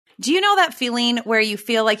Do you know that feeling where you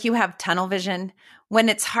feel like you have tunnel vision? When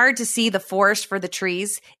it's hard to see the forest for the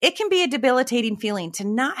trees, it can be a debilitating feeling to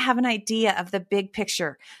not have an idea of the big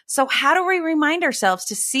picture. So how do we remind ourselves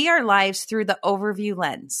to see our lives through the overview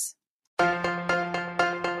lens?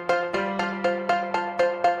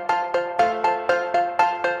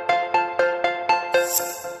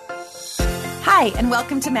 Hi, and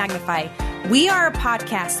welcome to Magnify. We are a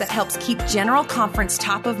podcast that helps keep General Conference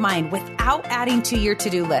top of mind without adding to your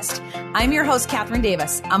to-do list. I'm your host, Catherine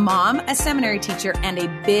Davis, a mom, a seminary teacher, and a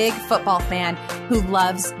big football fan who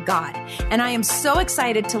loves God. And I am so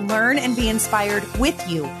excited to learn and be inspired with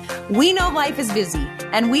you. We know life is busy,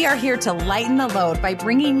 and we are here to lighten the load by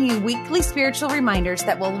bringing you weekly spiritual reminders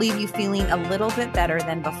that will leave you feeling a little bit better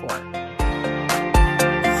than before.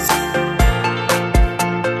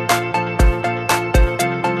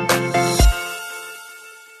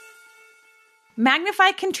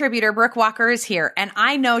 Magnify contributor Brooke Walker is here, and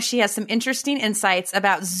I know she has some interesting insights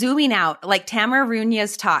about zooming out, like Tamara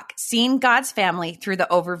Runya's talk, seeing God's family through the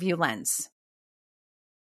overview lens.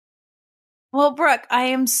 Well, Brooke, I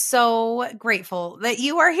am so grateful that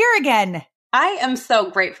you are here again. I am so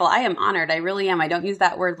grateful. I am honored. I really am. I don't use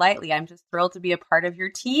that word lightly. I'm just thrilled to be a part of your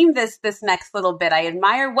team this next little bit. I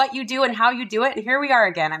admire what you do and how you do it, and here we are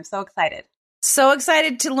again. I'm so excited. So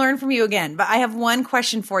excited to learn from you again, but I have one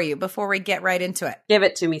question for you before we get right into it. Give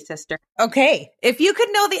it to me, sister. Okay. If you could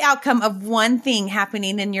know the outcome of one thing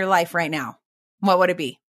happening in your life right now, what would it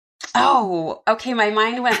be? Oh, okay. My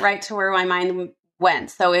mind went right to where my mind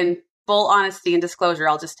went. So in full honesty and disclosure,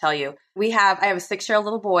 I'll just tell you, I have a 6-year-old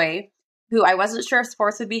little boy who I wasn't sure if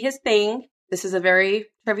sports would be his thing. This is a very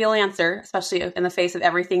trivial answer, especially in the face of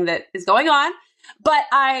everything that is going on. But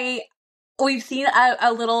we've seen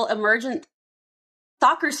a little emergent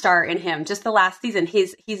soccer star in him just the last season.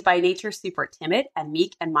 He's by nature super timid and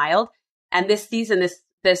meek and mild. And this season,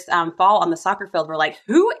 this fall on the soccer field, we're like,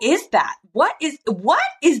 who is that? What is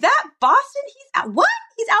that Boston?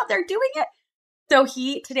 He's out there doing it. So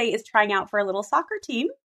he today is trying out for a little soccer team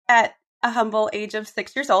at a humble age of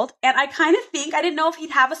 6 years old. And I kind of think, I didn't know if he'd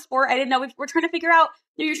have a sport. I didn't know if we're trying to figure out,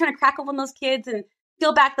 you're trying to crack open those kids and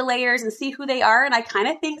peel back the layers and see who they are. And I kind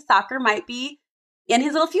of think soccer might be in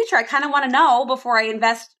his little future. I kind of want to know before I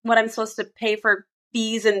invest what I'm supposed to pay for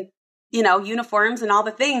fees and, uniforms and all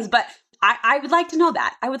the things. But I would like to know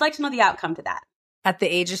that. I would like to know the outcome to that. At the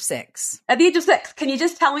age of 6. At the age of 6. Can you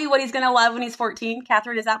just tell me what he's going to love when he's 14?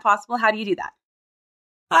 Catherine, is that possible? How do you do that?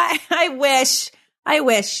 I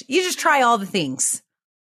wish. You just try all the things.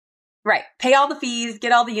 Right. Pay all the fees,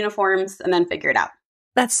 get all the uniforms, and then figure it out.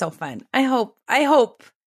 That's so fun. I hope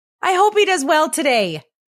he does well today.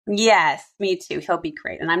 Yes, me too. He'll be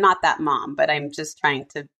great. And I'm not that mom, but I'm just trying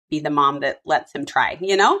to be the mom that lets him try,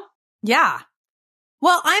 Yeah.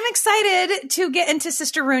 Well, I'm excited to get into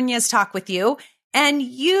Sister Runya's talk with you. And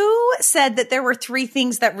you said that there were 3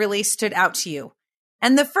 things that really stood out to you.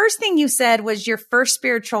 And the first thing you said was your first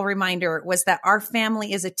spiritual reminder was that our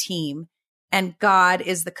family is a team and God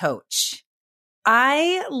is the coach.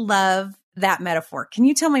 I love that metaphor. Can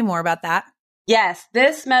you tell me more about that? Yes,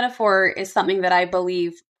 this metaphor is something that I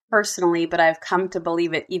believe personally, but I've come to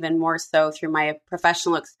believe it even more so through my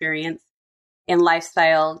professional experience in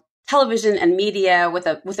lifestyle, television, and media with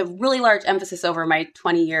a really large emphasis over my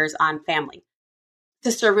 20 years on family.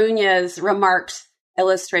 Sister Runya's remarks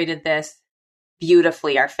illustrated this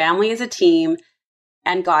beautifully. Our family is a team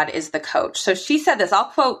and God is the coach. So she said this, I'll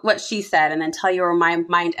quote what she said and then tell you where my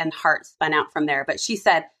mind and heart spun out from there. But she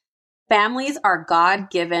said, families are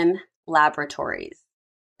God-given laboratories.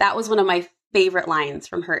 That was one of my favorite lines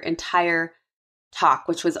from her entire talk,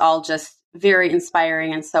 which was all just very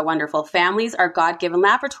inspiring and so wonderful. Families are God-given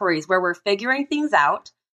laboratories where we're figuring things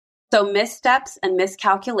out. So missteps and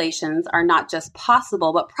miscalculations are not just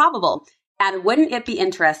possible, but probable. And wouldn't it be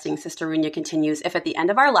interesting, Sister Runya continues, if at the end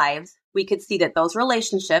of our lives, we could see that those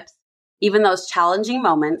relationships, even those challenging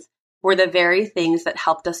moments, were the very things that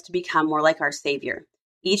helped us to become more like our Savior.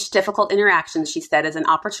 Each difficult interaction, she said, is an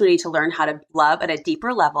opportunity to learn how to love at a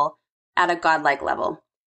deeper level, at a godlike level.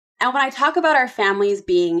 And when I talk about our families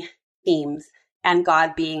being teams and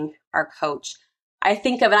God being our coach, I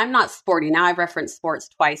think of, and I'm not sporty. Now I've referenced sports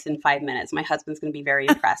twice in 5 minutes. My husband's going to be very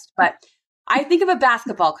impressed. But I think of a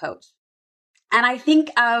basketball coach. And I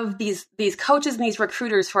think of these coaches and these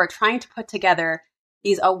recruiters who are trying to put together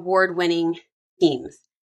these award-winning teams.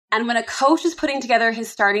 And when a coach is putting together his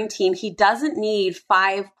starting team, he doesn't need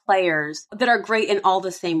 5 players that are great in all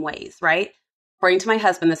the same ways, right? According to my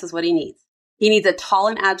husband, this is what he needs. He needs a tall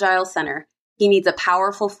and agile center. He needs a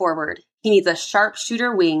powerful forward. He needs a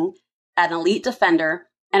sharpshooter wing, an elite defender,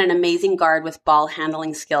 and an amazing guard with ball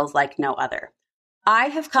handling skills like no other. I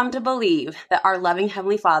have come to believe that our loving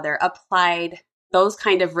Heavenly Father applied those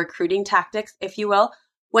kind of recruiting tactics, if you will,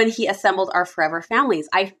 when he assembled our forever families.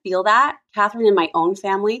 I feel that, Catherine, in my own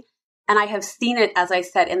family. And I have seen it, as I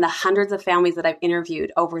said, in the hundreds of families that I've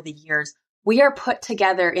interviewed over the years. We are put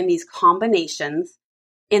together in these combinations,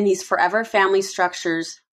 in these forever family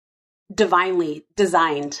structures, divinely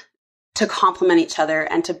designed to complement each other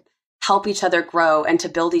and to help each other grow and to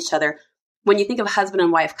build each other. When you think of husband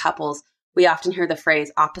and wife couples, we often hear the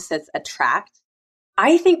phrase opposites attract.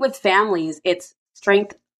 I think with families, it's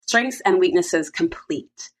strengths and weaknesses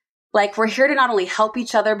complete. Like we're here to not only help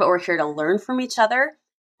each other, but we're here to learn from each other.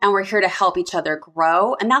 And we're here to help each other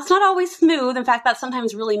grow. And that's not always smooth. In fact, that's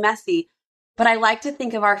sometimes really messy. But I like to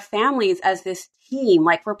think of our families as this team,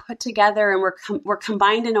 like we're put together and we're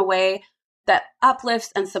combined in a way that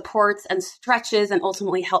uplifts and supports and stretches and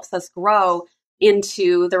ultimately helps us grow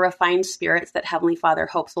into the refined spirits that Heavenly Father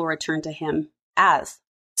hopes will return to him as.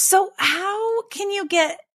 So how can you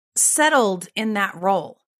get settled in that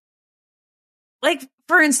role? Like,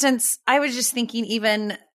 for instance, I was just thinking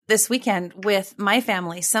even this weekend with my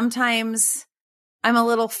family, sometimes I'm a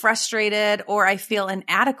little frustrated or I feel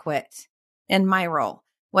inadequate in my role.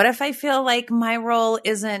 What if I feel like my role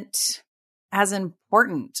isn't as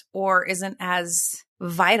important or isn't as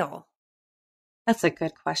vital? That's a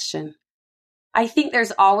good question. I think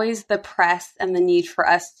there's always the press and the need for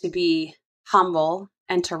us to be humble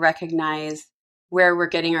and to recognize where we're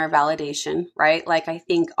getting our validation, right? Like I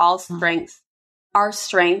think all strengths are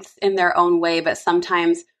strengths in their own way, but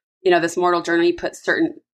sometimes, this mortal journey puts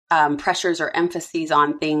certain pressures or emphases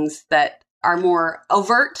on things that are more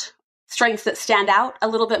overt, strengths that stand out a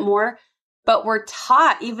little bit more. But we're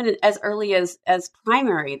taught even as early as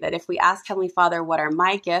primary that if we ask Heavenly Father, what are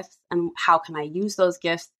my gifts and how can I use those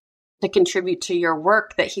gifts to contribute to your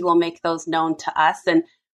work, that he will make those known to us. And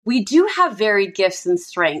we do have varied gifts and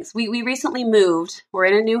strengths. We recently moved. We're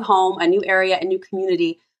in a new home, a new area, a new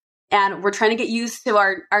community, and we're trying to get used to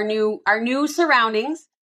our new surroundings.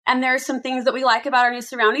 And there's some things that we like about our new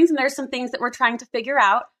surroundings, and there's some things that we're trying to figure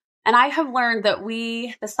out. And I have learned that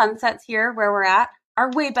the sunsets here where we're at are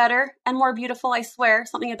way better and more beautiful, I swear.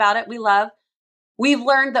 Something about it we love. We've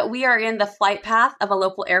learned that we are in the flight path of a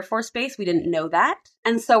local Air Force base. We didn't know that.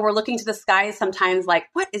 And so we're looking to the skies sometimes like,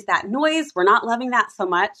 what is that noise? We're not loving that so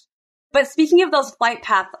much. But speaking of those flight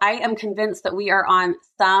paths, I am convinced that we are on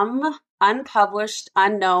some unpublished,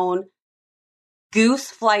 unknown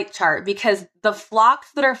goose flight chart, because the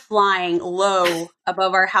flocks that are flying low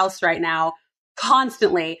above our house right now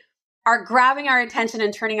constantly are grabbing our attention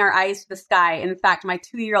and turning our eyes to the sky. In fact, my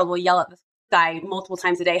 2-year-old will yell at the sky multiple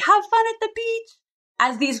times a day, have fun at the beach,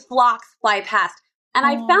 as these flocks fly past. And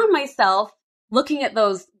I found myself looking at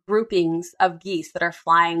those groupings of geese that are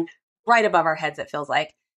flying right above our heads, it feels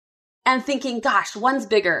like, and thinking, gosh, one's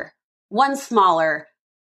bigger, one's smaller.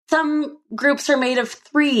 Some groups are made of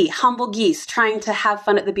 3 humble geese trying to have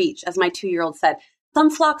fun at the beach, as my 2-year-old said. Some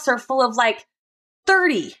flocks are full of like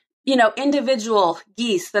 30, individual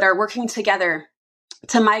geese that are working together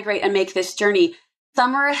to migrate and make this journey.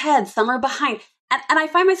 Some are ahead, some are behind. And I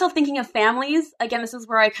find myself thinking of families. Again, this is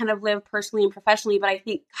where I kind of live personally and professionally, but I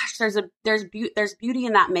think, gosh, there's beauty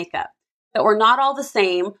in that makeup, that we're not all the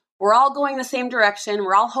same. We're all going the same direction.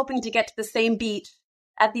 We're all hoping to get to the same beach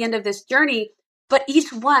at the end of this journey. But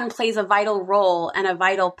each one plays a vital role and a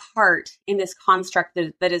vital part in this construct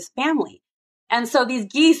that is family. And so these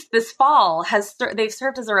geese this fall, they've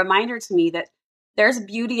served as a reminder to me that there's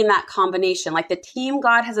beauty in that combination. Like the team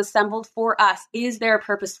God has assembled for us is there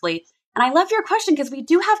purposefully. And I love your question, because we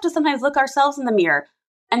do have to sometimes look ourselves in the mirror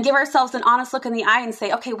and give ourselves an honest look in the eye and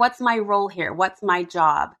say, okay, what's my role here? What's my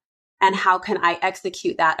job? And how can I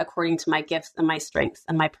execute that according to my gifts and my strengths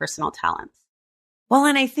and my personal talents? Well,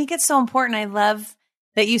 and I think it's so important. I love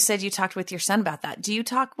that you said you talked with your son about that. Do you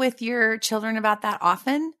talk with your children about that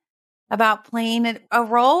often? About playing a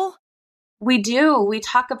role? We do. We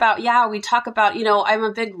talk about, I'm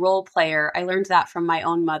a big role player. I learned that from my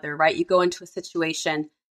own mother, right? You go into a situation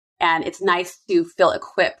and it's nice to feel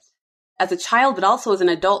equipped as a child, but also as an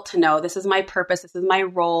adult to know this is my purpose. This is my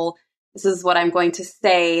role. This is what I'm going to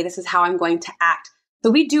say. This is how I'm going to act.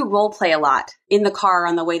 So we do role play a lot in the car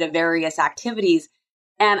on the way to various activities.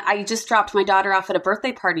 And I just dropped my daughter off at a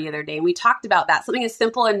birthday party the other day, and we talked about that. Something as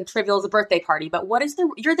simple and trivial as a birthday party, but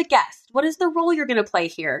you're the guest. What is the role you're going to play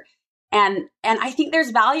here? And I think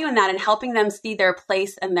there's value in that, in helping them see their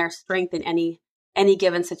place and their strength in any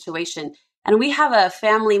given situation. And we have a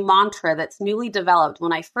family mantra that's newly developed.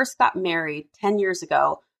 When I first got married 10 years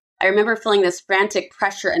ago, I remember feeling this frantic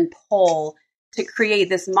pressure and pull to create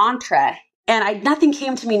this mantra. And nothing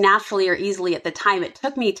came to me naturally or easily at the time. It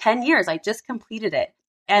took me 10 years. I just completed it.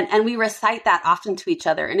 And we recite that often to each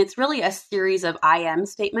other. And it's really a series of I am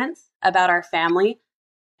statements about our family.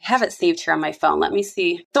 I have it saved here on my phone. Let me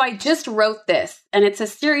see. So I just wrote this, and it's a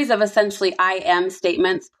series of essentially I am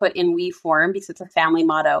statements put in we form because it's a family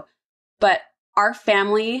motto. But our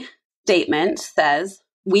family statement says,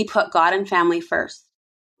 we put God and family first.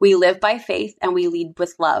 We live by faith and we lead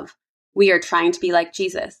with love. We are trying to be like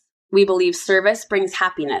Jesus. We believe service brings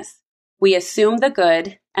happiness. We assume the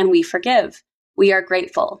good and we forgive. We are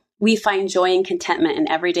grateful. We find joy and contentment in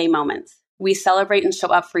everyday moments. We celebrate and show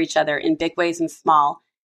up for each other in big ways and small.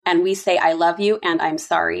 And we say, I love you and I'm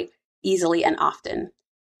sorry, easily and often.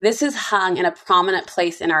 This is hung in a prominent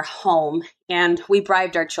place in our home, and we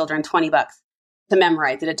bribed our children $20 to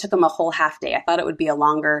memorize it. It took them a whole half day. I thought it would be a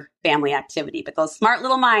longer family activity, but those smart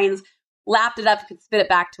little minds lapped it up, could spit it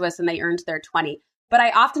back to us, and they earned their 20. But I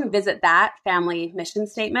often visit that family mission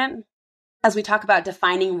statement as we talk about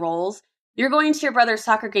defining roles. You're going to your brother's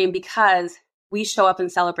soccer game because we show up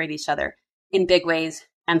and celebrate each other in big ways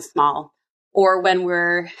and small. Or when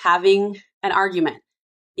we're having an argument,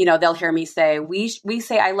 they'll hear me say, we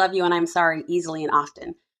say, I love you and I'm sorry easily and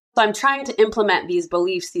often. So I'm trying to implement these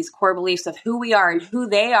beliefs, these core beliefs of who we are and who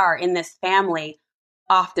they are in this family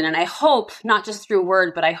often. And I hope not just through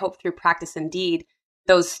word, but I hope through practice and deed,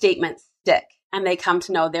 those statements stick and they come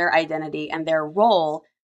to know their identity and their role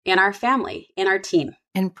in our family, in our team.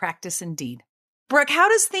 And practice and deed. Brooke, how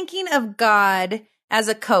does thinking of God as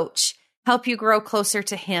a coach help you grow closer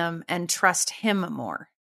to him and trust him more?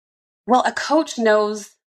 Well, a coach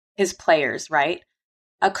knows his players, right?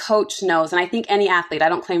 A coach knows, and I think any athlete, I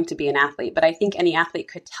don't claim to be an athlete, but I think any athlete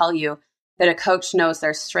could tell you that a coach knows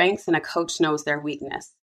their strengths and a coach knows their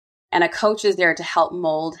weakness. And a coach is there to help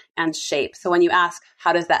mold and shape. So when you ask,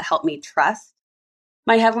 how does that help me trust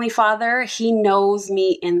my Heavenly Father? He knows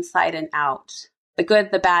me inside and out, the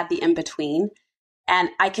good, the bad, the in-between. And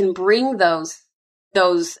I can bring those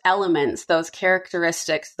elements, those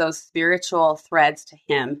characteristics, those spiritual threads to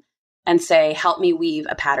him and say, help me weave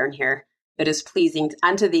a pattern here that is pleasing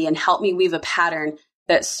unto thee, and help me weave a pattern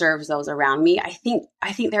that serves those around me. I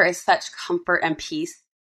think there is such comfort and peace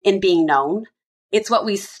in being known. It's what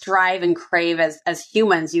we strive and crave as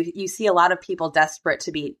humans. You see a lot of people desperate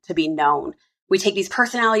to be known. We take these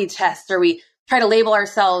personality tests, or we try to label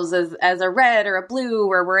ourselves as a red or a blue,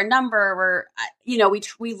 or we're a number.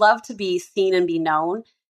 We love to be seen and be known,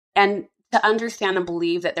 and to understand and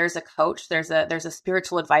believe that there's a coach, there's a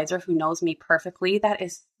spiritual advisor who knows me perfectly. That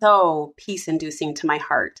is so peace inducing to my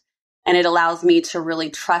heart. And it allows me to really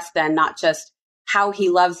trust then not just how he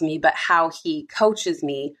loves me, but how he coaches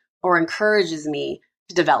me or encourages me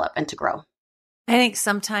to develop and to grow. I think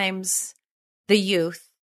sometimes the youth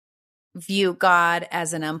view God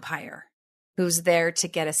as an umpire who's there to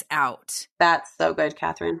get us out. That's so good,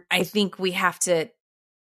 Catherine. I think we have to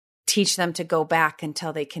teach them to go back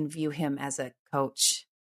until they can view him as a coach.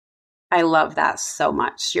 I love that so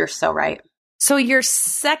much. You're so right. So your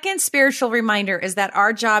second spiritual reminder is that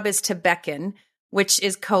our job is to beckon, which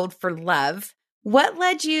is code for love. What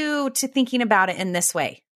led you to thinking about it in this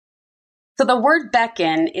way? So the word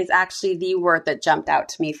beckon is actually the word that jumped out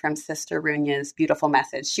to me from Sister Runya's beautiful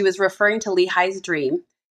message. She was referring to Lehi's dream,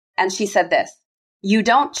 and she said this: you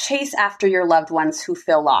don't chase after your loved ones who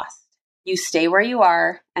feel lost. You stay where you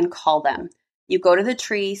are and call them. You go to the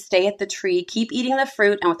tree, stay at the tree, keep eating the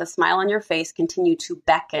fruit, and with a smile on your face, continue to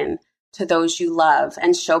beckon to those you love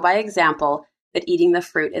and show by example that eating the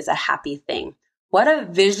fruit is a happy thing. What a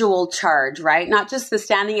visual charge, right? Not just the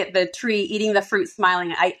standing at the tree, eating the fruit,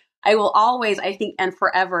 smiling. I will always, I think, and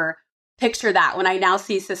forever picture that when I now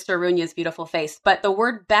see Sister Runya's beautiful face. But the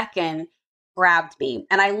word beckon grabbed me.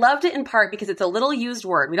 And I loved it in part because it's a little used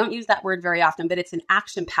word. We don't use that word very often, but it's an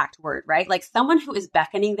action-packed word, right? Like someone who is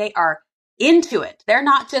beckoning, they are into it. They're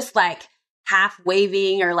not just like half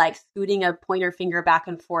waving or like scooting a pointer finger back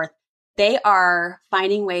and forth. They are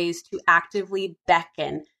finding ways to actively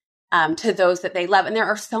beckon to those that they love. And there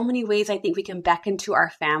are so many ways I think we can beckon to our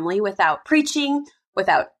family without preaching,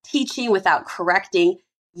 without teaching, without correcting.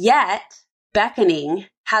 Yet beckoning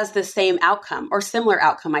has the same outcome or similar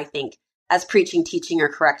outcome, I think, as preaching, teaching, or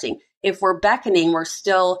correcting. If we're beckoning, we're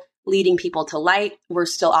still leading people to light. We're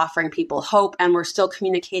still offering people hope, and we're still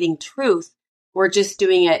communicating truth. We're just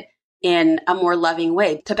doing it in a more loving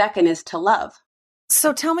way. To beckon is to love.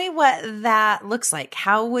 So tell me what that looks like.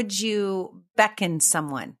 How would you beckon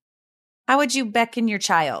someone? How would you beckon your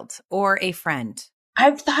child or a friend?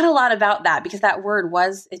 I've thought a lot about that because that word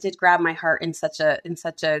it did grab my heart in such a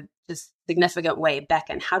just significant way.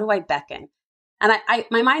 Beckon. How do I beckon? And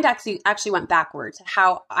my mind actually went backwards to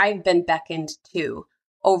how I've been beckoned to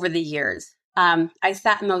over the years. I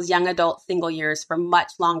sat in those young adult single years for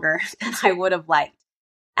much longer than I would have liked.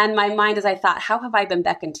 And my mind, as I thought, how have I been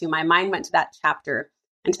beckoned to? My mind went to that chapter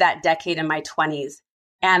and to that decade in my 20s.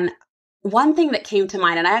 And one thing that came to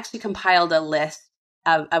mind, and I actually compiled a list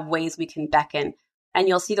of ways we can beckon. And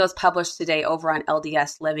you'll see those published today over on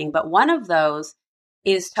LDS Living. But one of those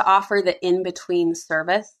is to offer the in-between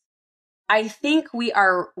service. I think we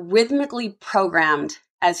are rhythmically programmed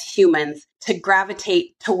as humans to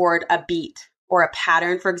gravitate toward a beat or a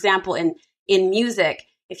pattern. For example, in music,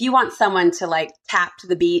 if you want someone to like tap to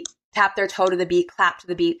the beat, tap their toe to the beat, clap to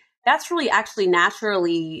the beat, that's really actually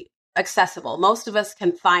naturally accessible. Most of us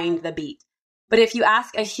can find the beat. But if you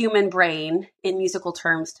ask a human brain in musical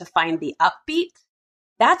terms to find the upbeat,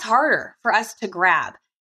 that's harder for us to grab.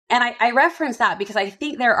 And I reference that because I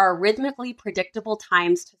think there are rhythmically predictable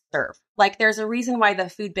times to serve. Like there's a reason why the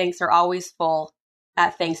food banks are always full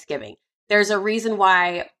at Thanksgiving. There's a reason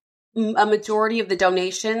why a majority of the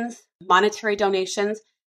donations, monetary donations,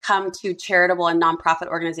 come to charitable and nonprofit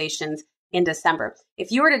organizations in December.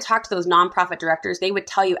 If you were to talk to those nonprofit directors, they would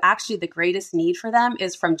tell you actually the greatest need for them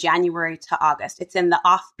is from January to August. It's in the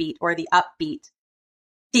offbeat or the upbeat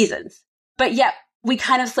seasons. But yet we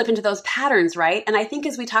kind of slip into those patterns, right? And I think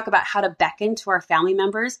as we talk about how to beckon to our family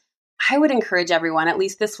members, I would encourage everyone, at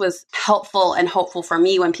least this was helpful and hopeful for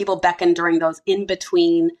me when people beckon during those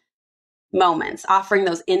in-between moments, offering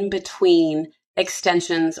those in-between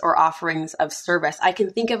extensions or offerings of service. I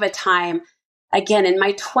can think of a time, again, in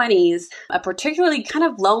my 20s, a particularly kind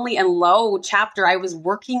of lonely and low chapter. I was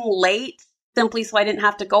working late simply so I didn't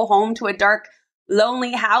have to go home to a dark,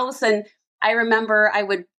 lonely house. And I remember I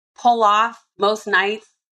would pull off most nights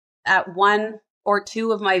at one or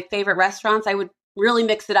two of my favorite restaurants. I would really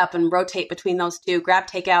mix it up and rotate between those two, grab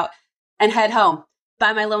takeout and head home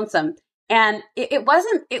by my lonesome. And it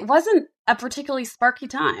wasn't a particularly sparky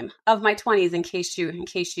time of my 20s in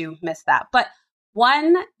case you missed that. But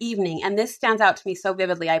one evening, and this stands out to me so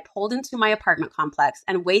vividly, I pulled into my apartment complex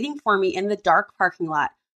and waiting for me in the dark parking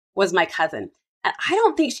lot was my cousin. And I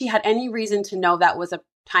don't think she had any reason to know that was a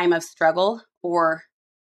time of struggle, or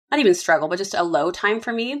not even struggle, but just a low time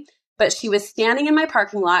for me. But she was standing in my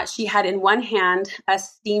parking lot. She had in one hand a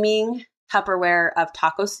steaming Tupperware of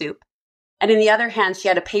taco soup. And in the other hand, she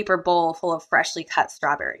had a paper bowl full of freshly cut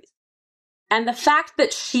strawberries. And the fact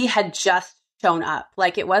that she had just shown up,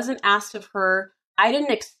 like it wasn't asked of her, I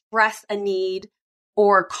didn't express a need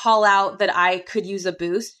or call out that I could use a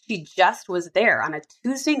boost. She just was there on a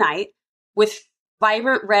Tuesday night with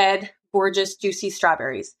vibrant red, gorgeous, juicy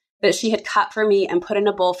strawberries that she had cut for me and put in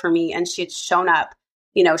a bowl for me. And she had shown up,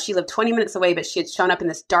 you know, she lived 20 minutes away, but she had shown up in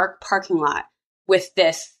this dark parking lot with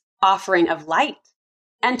this offering of light.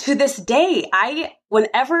 And to this day,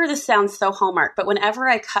 whenever this sounds so Hallmark, but whenever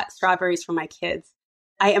I cut strawberries for my kids,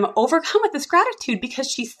 I am overcome with this gratitude because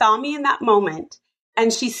she saw me in that moment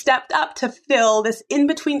and she stepped up to fill this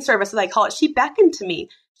in-between service, as I call it. She beckoned to me.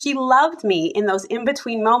 She loved me in those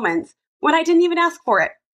in-between moments when I didn't even ask for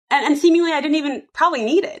it. And seemingly I didn't even probably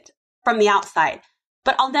need it from the outside.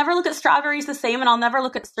 But I'll never look at strawberries the same, and I'll never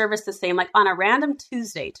look at service the same. Like on a random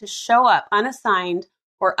Tuesday, to show up unassigned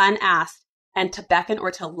or unasked and to beckon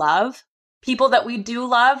or to love people that we do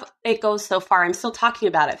love, it goes so far. I'm still talking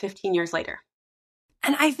about it 15 years later.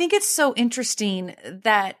 And I think it's so interesting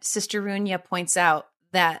that Sister Runya points out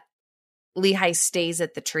that Lehi stays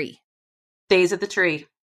at the tree. Stays at the tree.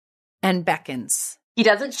 And beckons. He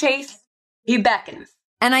doesn't chase, he beckons.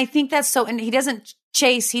 And I think that's so, and he doesn't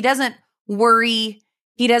chase, he doesn't worry,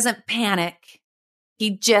 he doesn't panic. He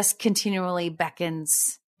just continually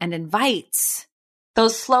beckons and invites.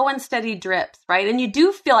 Those slow and steady drips, right? And you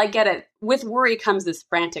do feel, I get it, with worry comes this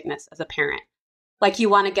franticness as a parent. Like you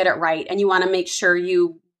want to get it right and you want to make sure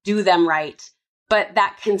you do them right. But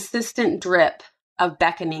that consistent drip of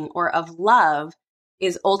beckoning or of love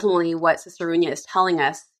is ultimately what Sister Runya is telling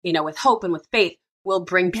us, you know, with hope and with faith, will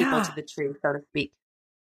bring people to the tree, so to speak.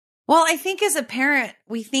 Well, I think as a parent,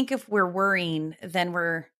 we think if we're worrying, then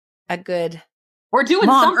we're a good doing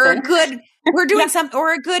mom, something. We're doing something,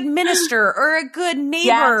 or a good minister or a good neighbor.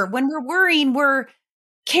 Yes. When we're worrying, we're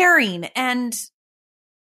caring. And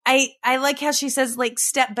I like how she says, like,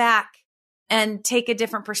 step back and take a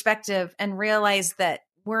different perspective and realize that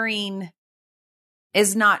worrying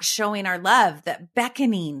is not showing our love, that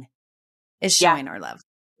beckoning is showing our love.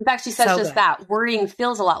 In fact, she says that. Worrying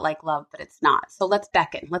feels a lot like love, but it's not. So let's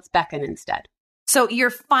beckon. Let's beckon instead. So your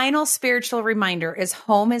final spiritual reminder is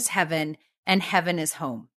home is heaven and heaven is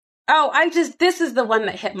home. Oh, this is the one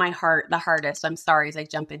that hit my heart the hardest. I'm sorry as I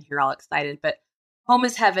jump in here all excited, but Home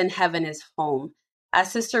is heaven, heaven is home.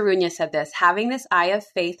 As Sister Runya said this, having this eye of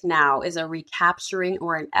faith now is a recapturing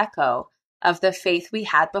or an echo of the faith we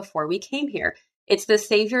had before we came here. It's the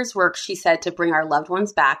Savior's work, she said, to bring our loved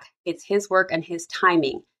ones back. It's his work and his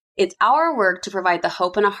timing. It's our work to provide the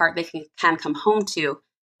hope in a heart they can come home to.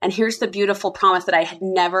 And here's the beautiful promise that I had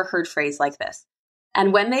never heard phrased like this.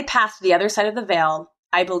 And when they pass to the other side of the veil,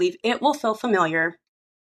 I believe it will feel familiar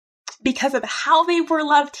because of how they were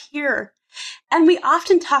loved here. And we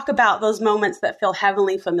often talk about those moments that feel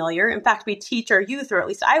heavenly familiar. In fact, we teach our youth, or at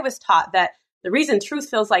least I was taught, that the reason truth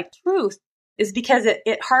feels like truth is because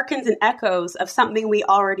it harkens and echoes of something we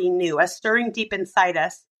already knew, a stirring deep inside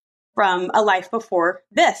us from a life before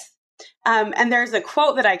this. And there's a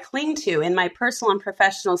quote that I cling to in my personal and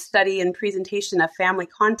professional study and presentation of family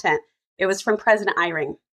content. It was from President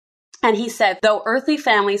Eyring. And he said, though earthly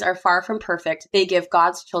families are far from perfect, they give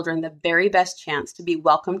God's children the very best chance to be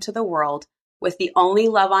welcomed to the world with the only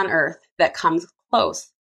love on earth that comes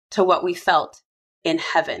close to what we felt in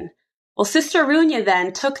heaven. Well, Sister Runya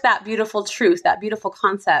then took that beautiful truth, that beautiful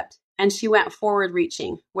concept, and she went forward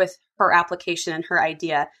reaching with her application and her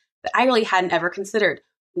idea that I really hadn't ever considered.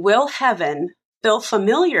 Will heaven feel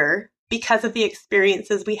familiar because of the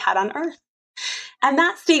experiences we had on earth? And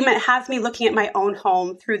that statement has me looking at my own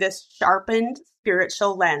home through this sharpened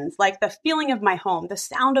spiritual lens, like the feeling of my home, the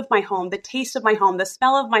sound of my home, the taste of my home, the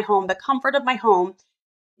smell of my home, the comfort of my home.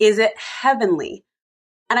 Is it heavenly?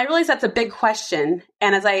 And I realize that's a big question.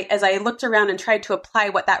 And as I looked around and tried to apply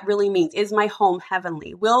what that really means, is my home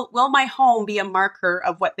heavenly? Will my home be a marker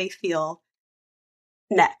of what they feel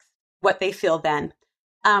next, what they feel then?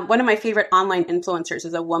 One of my favorite online influencers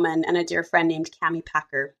is a woman and a dear friend named Cami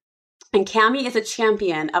Packer. And Cami is a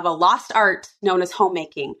champion of a lost art known as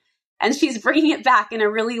homemaking. And she's bringing it back in a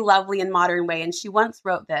really lovely and modern way. And she once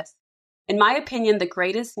wrote this: in my opinion, the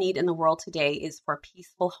greatest need in the world today is for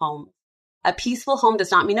peaceful homes. A peaceful home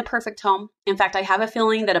does not mean a perfect home. In fact, I have a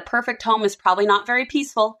feeling that a perfect home is probably not very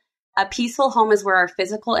peaceful. A peaceful home is where our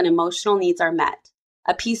physical and emotional needs are met.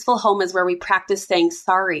 A peaceful home is where we practice saying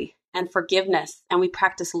sorry and forgiveness, and we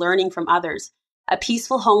practice learning from others. A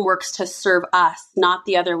peaceful home works to serve us, not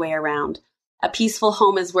the other way around. A peaceful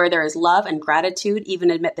home is where there is love and gratitude,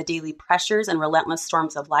 even amid the daily pressures and relentless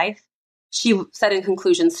storms of life. She said in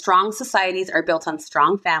conclusion, strong societies are built on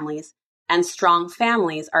strong families, and strong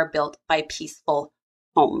families are built by peaceful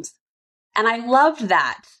homes. And I loved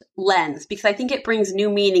that lens because I think it brings new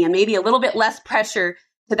meaning and maybe a little bit less pressure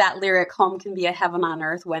to that lyric, home can be a heaven on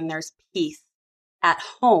earth when there's peace at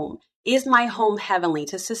home. Is my home heavenly?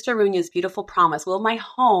 To Sister Runya's beautiful promise, will my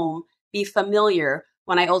home be familiar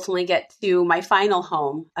when I ultimately get to my final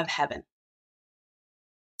home of heaven?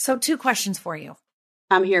 So 2 questions for you.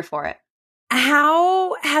 I'm here for it.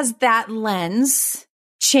 How has that lens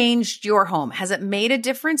changed your home? Has it made a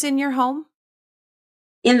difference in your home?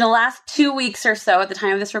 In the last 2 weeks or so, at the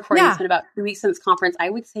time of this recording, It's been about 2 weeks since conference, I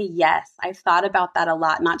would say yes. I've thought about that a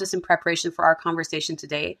lot, not just in preparation for our conversation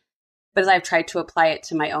today, but as I've tried to apply it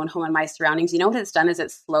to my own home and my surroundings. You know what it's done is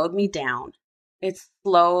it's slowed me down. It's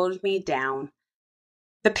slowed me down.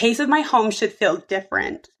 The pace of my home should feel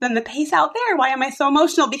different than the pace out there. Why am I so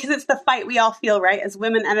emotional? Because it's the fight we all feel, right? As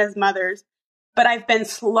women and as mothers. But I've been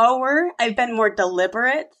slower. I've been more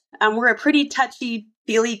deliberate. We're a pretty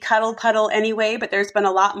touchy-feely cuddle puddle anyway, but there's been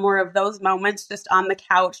a lot more of those moments just on the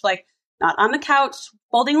couch, like not on the couch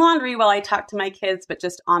folding laundry while I talk to my kids, but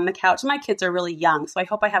just on the couch. My kids are really young, so I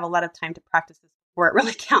hope I have a lot of time to practice this before it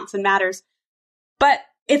really counts and matters. But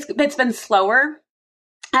it's been slower.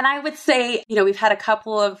 And I would say, we've had a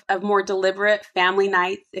couple of more deliberate family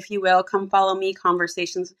nights, if you will, come follow me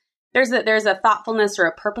conversations. There's a thoughtfulness or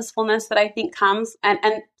a purposefulness that I think comes, and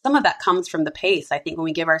some of that comes from the pace. I think when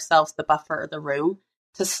we give ourselves the buffer or the room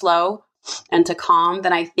to slow and to calm,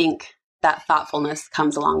 then I think that thoughtfulness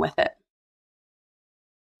comes along with it.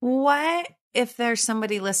 What if there's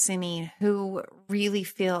somebody listening who really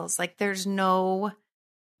feels like there's no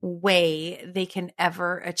way they can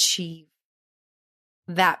ever achieve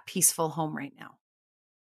that peaceful home right now?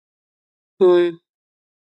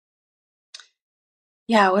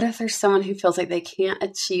 Yeah, what if there's someone who feels like they can't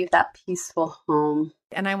achieve that peaceful home?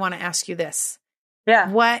 And I want to ask you this. Yeah.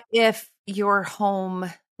 What if your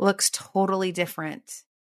home looks totally different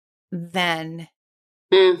than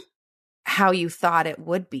how you thought it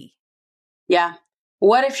would be? Yeah.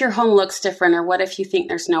 What if your home looks different, or what if you think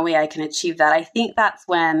there's no way I can achieve that? I think that's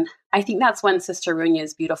when Sister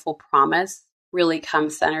Runya's beautiful promise really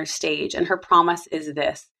comes center stage. And her promise is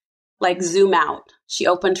this, like zoom out. She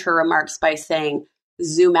opened her remarks by saying,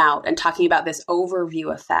 zoom out, and talking about this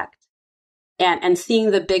overview effect. and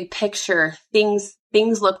seeing the big picture, things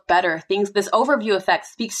look better. This overview effect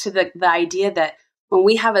speaks to the idea that when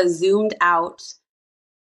we have a zoomed out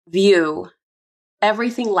view,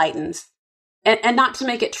 everything lightens. And not to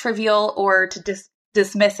make it trivial or to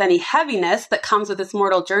dismiss any heaviness that comes with this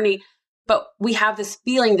mortal journey, but we have this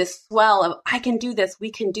feeling, this swell of, I can do this,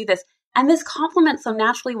 we can do this. And this complements so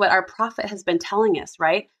naturally what our prophet has been telling us,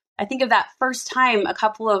 right? I think of that first time a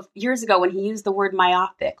couple of years ago when he used the word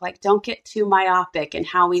myopic, like don't get too myopic in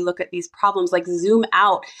how we look at these problems, like zoom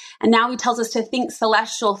out. And now he tells us to think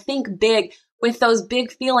celestial, think big. With those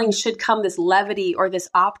big feelings should come this levity or this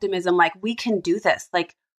optimism, like we can do this.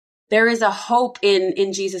 Like there is a hope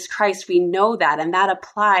in Jesus Christ. We know that, and that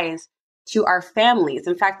applies to our families.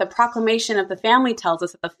 In fact, the proclamation of the family tells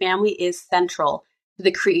us that the family is central to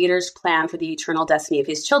the Creator's plan for the eternal destiny of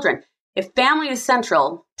his children. If family is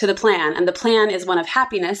central to the plan, and the plan is one of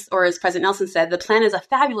happiness, or as President Nelson said, the plan is a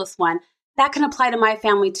fabulous one, that can apply to my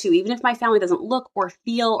family too. Even if my family doesn't look or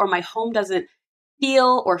feel, or my home doesn't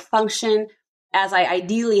feel or function as I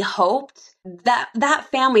ideally hoped, that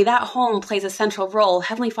family, that home plays a central role.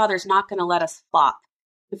 Heavenly Father's not going to let us flop.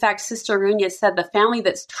 In fact, Sister Runya said the family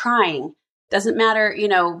that's trying, doesn't matter,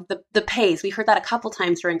 the pace. We heard that a couple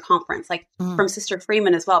times during conference, like from Sister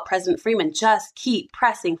Freeman as well, President Freeman, just keep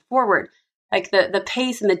pressing forward. Like the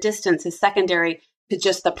pace and the distance is secondary to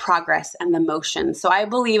just the progress and the motion. So I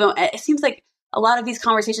believe it seems like a lot of these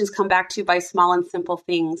conversations come back to by small and simple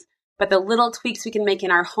things, but the little tweaks we can make in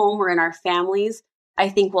our home or in our families, I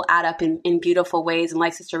think will add up in beautiful ways. And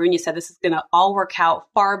like Sister Runya said, this is going to all work out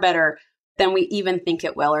far better than we even think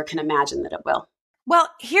it will or can imagine that it will. Well,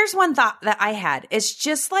 here's one thought that I had. It's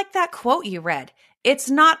just like that quote you read. It's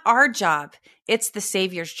not our job. It's the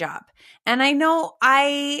Savior's job. And I know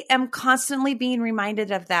I am constantly being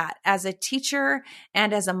reminded of that as a teacher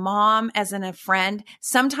and as a mom, as a friend.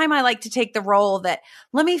 Sometimes I like to take the role that,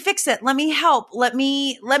 let me fix it. Let me help. Let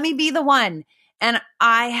me be the one. And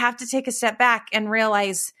I have to take a step back and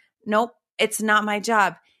realize, nope, it's not my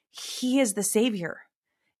job. He is the Savior.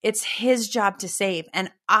 It's his job to save. And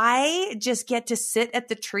I just get to sit at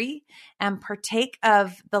the tree and partake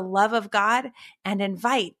of the love of God and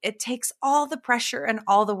invite. It takes all the pressure and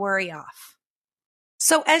all the worry off.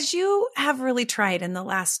 So as you have really tried in the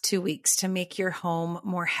last 2 weeks to make your home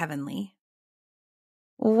more heavenly,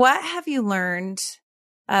 what have you learned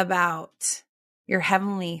about your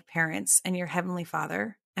heavenly parents and your heavenly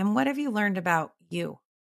Father? And what have you learned about you?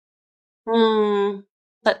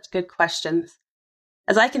 Such good questions.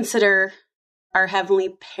 As I consider our heavenly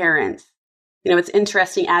parents, it's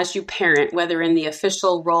interesting as you parent, whether in the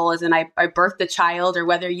official role as in I birthed a child, or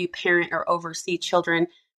whether you parent or oversee children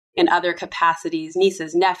in other capacities,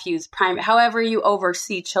 nieces, nephews, however you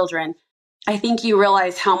oversee children, I think you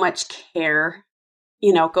realize how much care,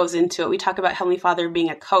 goes into it. We talk about Heavenly Father being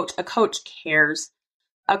a coach. A coach cares.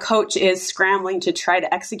 A coach is scrambling to try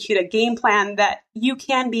to execute a game plan that you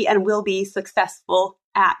can be and will be successful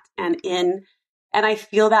at and in. And I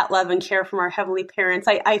feel that love and care from our heavenly parents.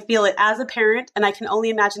 I feel it as a parent, and I can only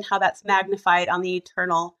imagine how that's magnified on the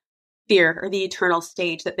eternal sphere or the eternal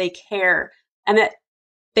stage, that they care, and that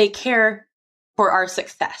they care for our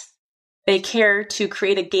success. They care to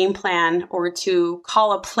create a game plan or to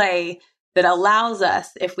call a play that allows us,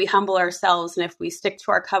 if we humble ourselves and if we stick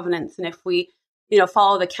to our covenants and if we,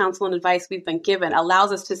 follow the counsel and advice we've been given,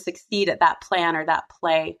 allows us to succeed at that plan or that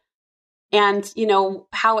play. And,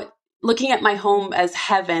 looking at my home as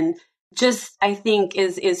heaven, just I think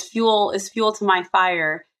is fuel to my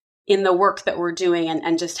fire in the work that we're doing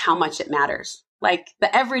and just how much it matters. Like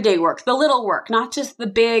the everyday work, the little work, not just the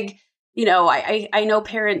big, I know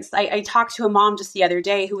parents, I talked to a mom just the other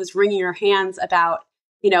day who was wringing her hands about,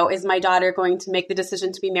 is my daughter going to make the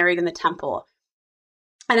decision to be married in the temple?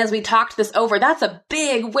 And as we talked this over, that's a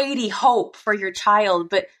big, weighty hope for your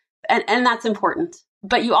child, and that's important.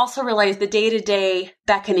 But you also realize the day-to-day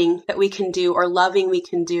beckoning that we can do or loving we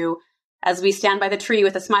can do as we stand by the tree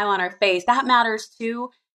with a smile on our face, that matters too.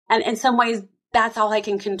 And in some ways, that's all I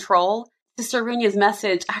can control. Sister Runya's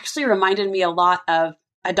message actually reminded me a lot of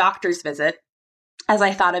a doctor's visit as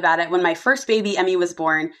I thought about it. When my first baby, Emmy, was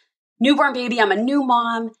born, newborn baby, I'm a new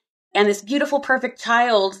mom, and this beautiful, perfect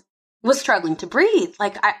child was struggling to breathe.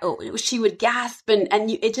 She would gasp and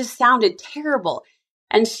it just sounded terrible.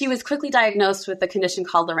 And she was quickly diagnosed with a condition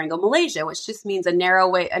called laryngomalacia, which just means a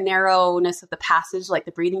narrowness of the passage, like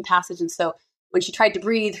the breathing passage. And so when she tried to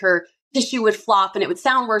breathe, her tissue would flop and it would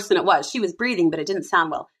sound worse than it was. She was breathing, but it didn't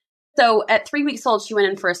sound well. So at 3 weeks old, she went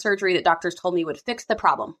in for a surgery that doctors told me would fix the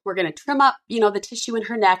problem. We're going to trim up, the tissue in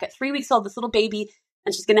her neck at 3 weeks old, this little baby,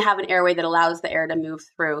 and she's going to have an airway that allows the air to move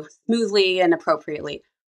through smoothly and appropriately.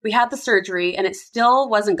 we had the surgery and it still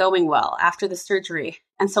wasn't going well after the surgery.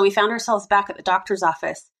 And so we found ourselves back at the doctor's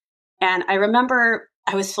office. And I remember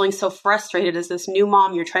I was feeling so frustrated as this new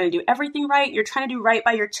mom. You're trying to do everything right. You're trying to do right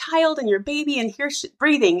by your child and your baby, and here's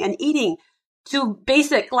breathing and eating, two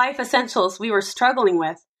basic life essentials we were struggling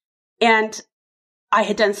with. And I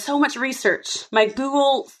had done so much research. My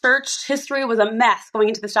Google search history was a mess going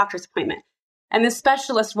into this doctor's appointment. And the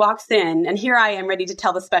specialist walks in, and here I am ready to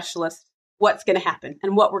tell the specialist what's going to happen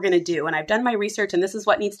and what we're going to do. And I've done my research, and this is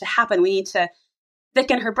what needs to happen. We need to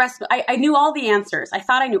thicken her breast. I knew all the answers. I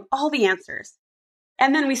thought I knew all the answers.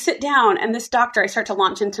 And then we sit down, and this doctor, I start to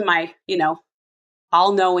launch into my,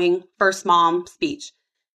 all-knowing first mom speech.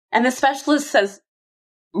 And the specialist says,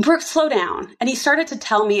 Brooke, slow down. And he started to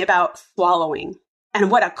tell me about swallowing and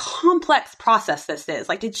what a complex process this is.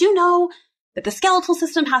 Like, did you know that the skeletal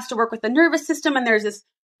system has to work with the nervous system, and there's this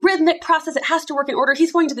rhythmic process that has to work in order?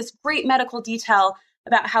 He's going to this great medical detail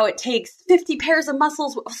about how it takes 50 pairs of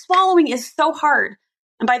muscles. Swallowing is so hard.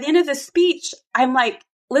 And by the end of this speech, I'm like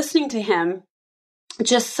listening to him,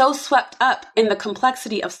 just so swept up in the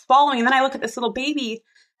complexity of swallowing. And then I look at this little baby,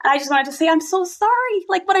 and I just wanted to say, I'm so sorry.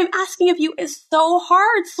 Like, what I'm asking of you is so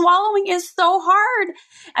hard. Swallowing is so hard.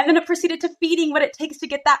 And then it proceeded to feeding what it takes to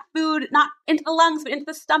get that food, not into the lungs, but into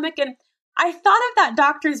the stomach. And I thought of that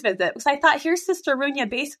doctor's visit because I thought, here's Sister Runya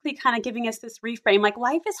basically kind of giving us this reframe, like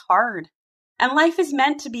life is hard and life is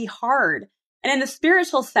meant to be hard. And in the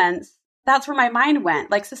spiritual sense, that's where my mind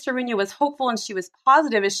went. Like, Sister Runya was hopeful and she was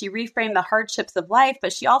positive as she reframed the hardships of life,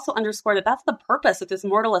 but she also underscored that that's the purpose of this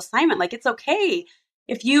mortal assignment. Like, it's okay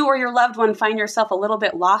if you or your loved one find yourself a little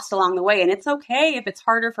bit lost along the way. And it's okay if it's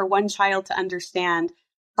harder for one child to understand,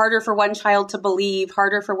 harder for one child to believe,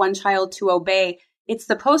 harder for one child to obey. It's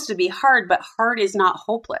supposed to be hard, but hard is not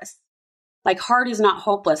hopeless. Like, hard is not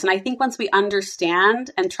hopeless. And I think once we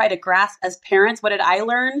understand and try to grasp as parents, what did I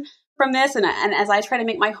learn from this? And as I try to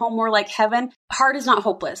make my home more like heaven, hard is not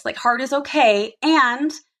hopeless. Like, hard is okay.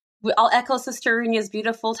 And I'll echo Sister Runya's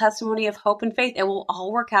beautiful testimony of hope and faith. It will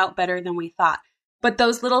all work out better than we thought. But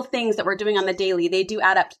those little things that we're doing on the daily, they do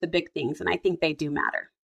add up to the big things. And I think they do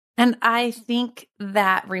matter. And I think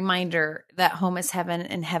that reminder that home is heaven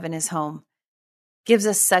and heaven is home gives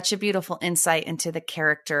us such a beautiful insight into the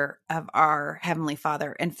character of our Heavenly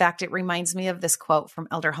Father. In fact, it reminds me of this quote from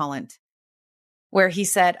Elder Holland, where he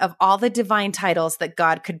said, of all the divine titles that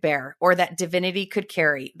God could bear or that divinity could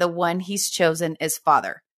carry, the one he's chosen is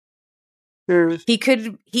Father. He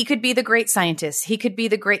could be the great scientist. He could be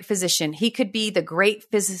the great physician. He could be the great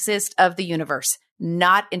physicist of the universe.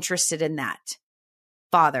 Not interested in that.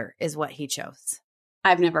 Father is what he chose.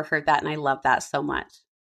 I've never heard that, and I love that so much.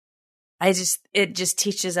 It just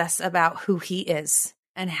teaches us about who he is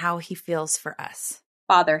and how he feels for us.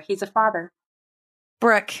 Father, he's a father.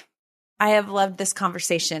 Brooke, I have loved this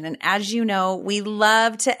conversation. And as you know, we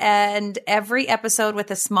love to end every episode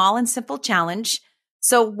with a small and simple challenge.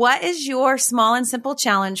 So what is your small and simple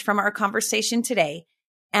challenge from our conversation today?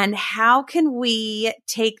 And how can we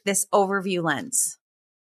take this overview lens?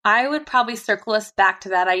 I would probably circle us back to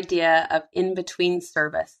that idea of in-between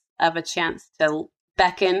service, of a chance to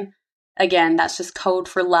beckon. Again, that's just code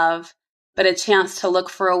for love, but a chance to look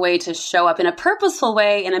for a way to show up in a purposeful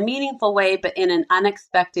way, in a meaningful way, but in an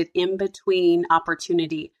unexpected in-between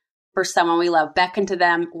opportunity for someone we love. Beckon to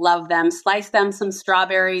them, love them, slice them some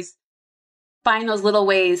strawberries, find those little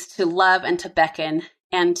ways to love and to beckon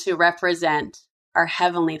and to represent our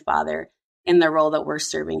Heavenly Father in the role that we're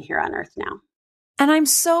serving here on earth now. And I'm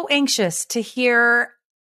so anxious to hear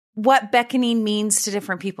what beckoning means to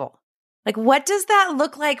different people. Like, what does that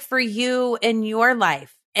look like for you in your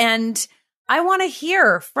life? And I want to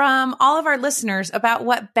hear from all of our listeners about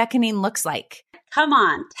what beckoning looks like. Come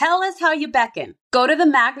on, tell us how you beckon. Go to the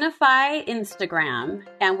Magnify Instagram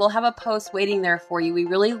and we'll have a post waiting there for you. We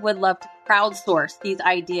really would love to crowdsource these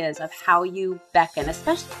ideas of how you beckon,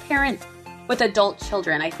 especially parents with adult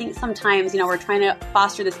children. I think sometimes, we're trying to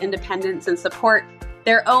foster this independence and support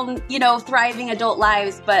their own, thriving adult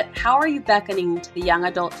lives. But how are you beckoning to the young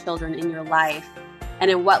adult children in your life? And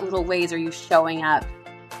in what little ways are you showing up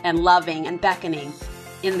and loving and beckoning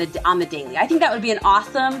on the daily? I think that would be an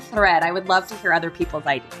awesome thread. I would love to hear other people's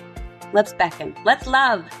ideas. Let's beckon. Let's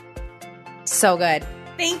love. So good.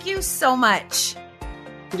 Thank you so much.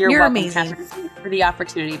 You're welcome, amazing. Catherine, for the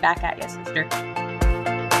opportunity. Back at you, sister.